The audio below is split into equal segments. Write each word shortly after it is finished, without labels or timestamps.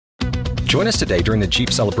Join us today during the Jeep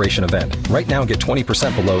Celebration event. Right now, get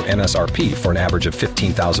 20% below MSRP for an average of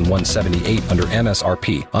 $15,178 under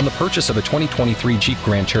MSRP on the purchase of a 2023 Jeep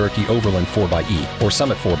Grand Cherokee Overland 4xE or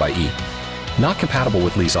Summit 4xE. Not compatible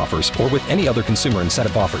with lease offers or with any other consumer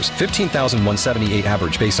incentive offers. $15,178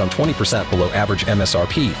 average based on 20% below average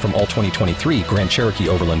MSRP from all 2023 Grand Cherokee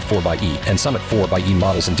Overland 4xE and Summit 4xE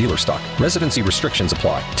models in dealer stock. Residency restrictions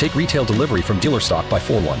apply. Take retail delivery from dealer stock by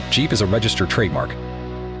 4/1. Jeep is a registered trademark.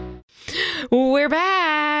 We're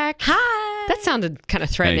back. Hi. That sounded kind of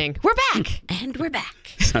threatening. Hey. We're back. And we're back.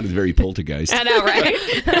 Sounded very poltergeist. I know, right?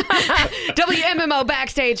 WMMO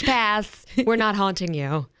Backstage Pass. We're not haunting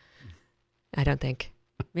you. I don't think.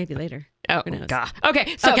 Maybe later. Oh, Who knows? God.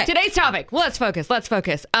 Okay, so today's topic. Let's focus.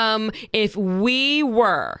 If we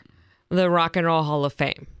were the Rock and Roll Hall of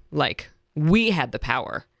Fame, like we had the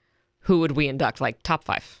power, who would we induct? Like top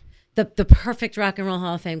 5? The perfect Rock and Roll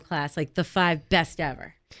Hall of Fame class, like the 5 best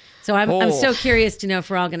ever. So I'm so curious to know if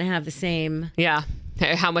we're all going to have the same. Yeah.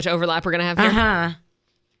 How much overlap we're going to have here? Uh-huh.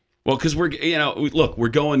 Well, because we're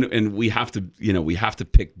going and we have to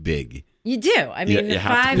pick big. You do. I mean, You the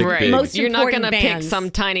have to 5 pick most big. important You're not going to pick bands. some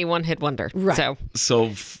tiny one-hit wonder. Right.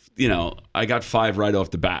 So I got 5 right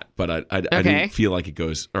off the bat, but I didn't feel like it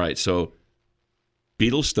goes. All right, so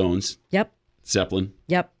Beatles, Stones, Yep. Zeppelin,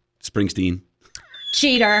 Yep. Springsteen.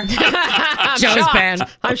 Cheater. I'm Joe's shocked. band.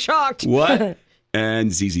 I'm shocked. What?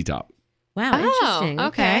 And ZZ Top. Wow, interesting.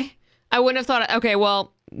 Okay. I wouldn't have thought. Okay,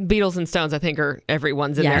 well, Beatles and Stones, I think, are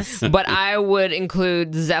everyone's in Yes. there. But I would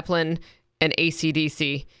include Zeppelin and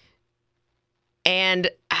AC/DC. And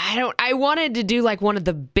I wanted to do like one of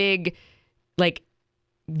the big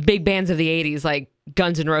bands of the 80s, like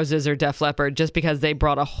Guns N' Roses or Def Leppard, just because they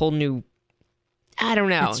brought a whole new, I don't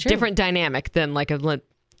know, That's true. different dynamic than like what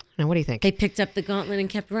do you think? They picked up the gauntlet and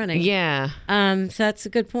kept running. Yeah. So that's a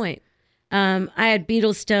good point. I had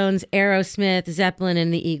Beatles, Stones, Aerosmith, Zeppelin,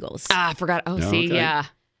 and the Eagles. I forgot. Oh, No, see, okay. yeah.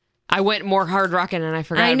 I went more hard rocking and I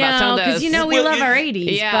forgot I about some know, of those. because we Well, love our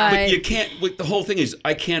 80s. yeah. But you can't. The whole thing is,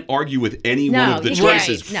 I can't argue with any No, one of the you can't.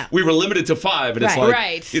 choices. No. We were limited to 5, and it's Right. like,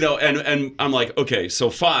 Right. and I'm like, okay, so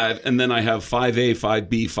 5, and then I have 5A,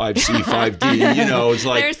 5B, 5C, 5D. It's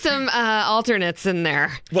like, There's some alternates in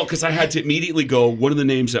there. well, because I had to immediately go. One of the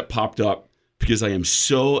names that popped up because I am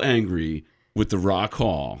so angry with the Rock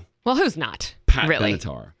Hall, Well, who's not? Pat really?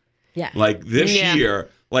 Benatar. Yeah. Like this Yeah. year,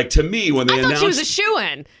 like to me when they I thought she was a announced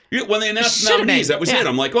shoo-in. when they announced the Should've nominees, been. that was Yeah. it.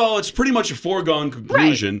 I'm like, well, it's pretty much a foregone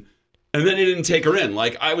conclusion. And then they didn't take her in.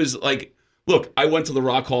 Like I was like, look, I went to the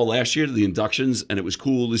Rock Hall last year to the inductions, and it was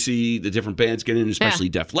cool to see the different bands get in, especially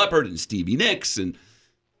Def Leppard and Stevie Nicks. And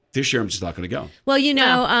this year, I'm just not going to go. Well,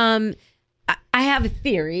 I have a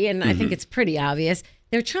theory, and I think it's pretty obvious.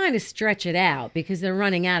 They're trying to stretch it out because they're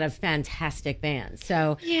running out of fantastic bands.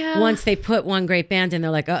 So once they put one great band in,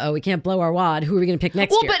 they're like, we can't blow our wad. Who are we going to pick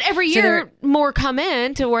next year? Well, but every So year more come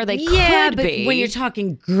in to where they could but be. when you're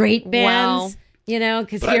talking great bands,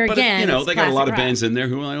 because here again, it's they got a lot of classic rock. bands in there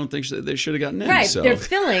who I don't think they should have gotten in. Right, So. they're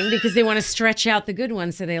filling because they want to stretch out the good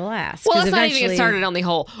ones so they last. well, 'Cause let's not even get started on the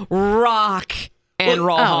whole rock and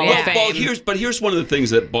roll Hall of Fame. Well, here's one of the things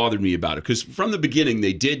that bothered me about it, because from the beginning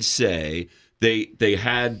they did say they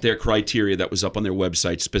had their criteria that was up on their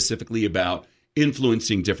website specifically about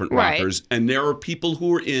influencing different Right. rockers, and there are people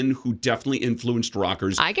who are in who definitely influenced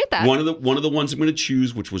rockers. I get that. One of the ones I'm going to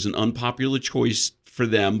choose, which was an unpopular choice for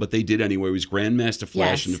them, but they did anyway, was Grandmaster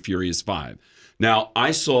Flash Yes. and the Furious Five. Now,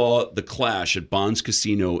 I saw the Clash at Bond's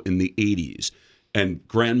Casino in the 80s, and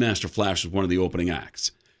Grandmaster Flash was one of the opening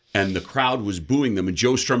acts. And the crowd was booing them, and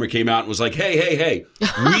Joe Strummer came out and was like, hey,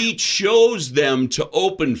 we chose them to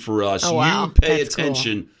open for us. Oh, wow. You pay That's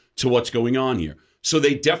attention to what's going on here. So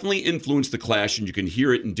they definitely influenced the Clash, and you can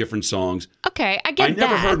hear it in different songs. Okay, I get I that.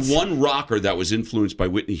 never heard one rocker that was influenced by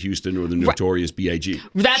Whitney Houston or the Notorious B.I.G.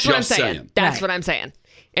 That's what I'm Just saying. That's what I'm saying.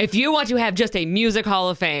 If you want to have just a music Hall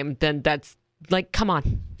of Fame, then that's like, come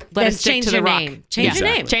on. Let Then us stick change to the your rock. name. Change your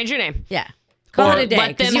name. Change your name. Yeah. Call Or it a day.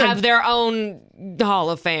 let 'cause them you have their own Hall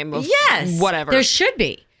of Fame of whatever. There should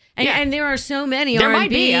be. And, Yeah. and there are so many There R&B, might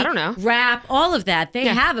be, I don't know. rap, all of that. They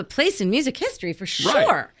Yeah. have a place in music history for sure.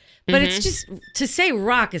 Right. But it's just, to say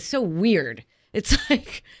rock is so weird. It's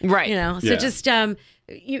like, Right. So Yeah. just,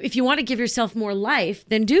 if you want to give yourself more life,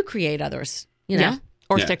 then do create others, Yeah.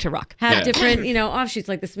 Or Yeah. stick to rock. Have Yeah. different, offshoots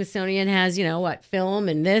like the Smithsonian has, film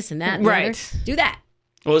and this and that. And the Right. other. Do that.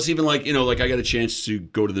 Well, it's even like, I got a chance to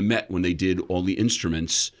go to the Met when they did all the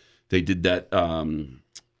instruments. They did that From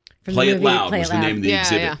Play the It movie, Loud Play was It the Loud. name of the Yeah,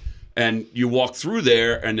 exhibit. yeah. And you walk through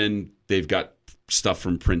there, and then they've got stuff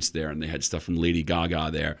from Prince there, and they had stuff from Lady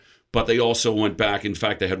Gaga there. But they also went back. In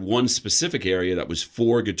fact, they had one specific area that was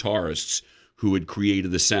 4 guitarists who had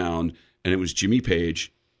created the sound, and it was Jimmy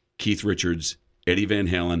Page, Keith Richards, Eddie Van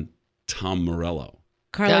Halen, Tom Morello.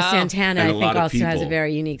 Carlos Santana, And I a think, lot of also has a people.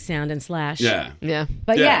 very unique sound and Slash. Yeah.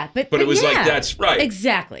 But But it was like, that's right.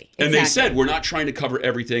 Exactly. And they said, we're not trying to cover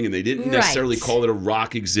everything, and they didn't necessarily call it a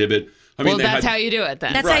rock exhibit. I mean, that's how you do it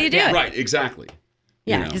then. That's how you do it. Right, exactly.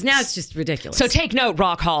 Yeah, because now it's just ridiculous. So take note,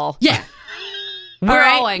 Rock Hall. Yeah. We're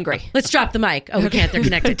all angry. Let's drop the mic. Oh, we can't. They're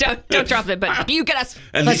connected. don't drop it, but you get us.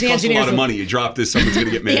 And Plus these the cost a lot engineers of will- money. You drop this, someone's going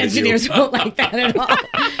to get mad The at you. engineers won't like that at all.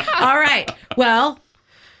 All right. Well,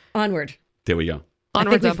 onward. There we go. I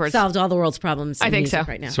Onwards, think we've upwards. solved all the world's problems in I think music so.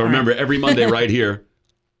 right now. So remember, every Monday right here.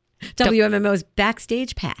 WMMO's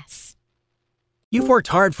Backstage Pass. You've worked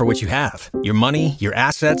hard for what you have. Your money, your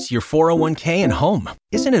assets, your 401k, and home.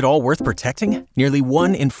 Isn't it all worth protecting? Nearly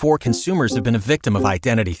 1 in 4 consumers have been a victim of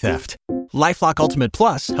identity theft. LifeLock Ultimate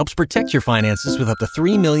Plus helps protect your finances with up to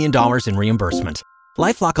 $3 million in reimbursement.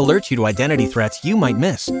 LifeLock alerts you to identity threats you might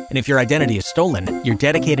miss. And if your identity is stolen, your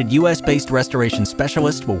dedicated U.S.-based restoration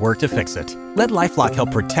specialist will work to fix it. Let LifeLock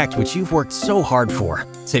help protect what you've worked so hard for.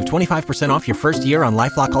 Save 25% off your first year on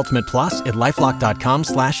LifeLock Ultimate Plus at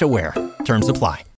LifeLock.com/aware. Terms apply.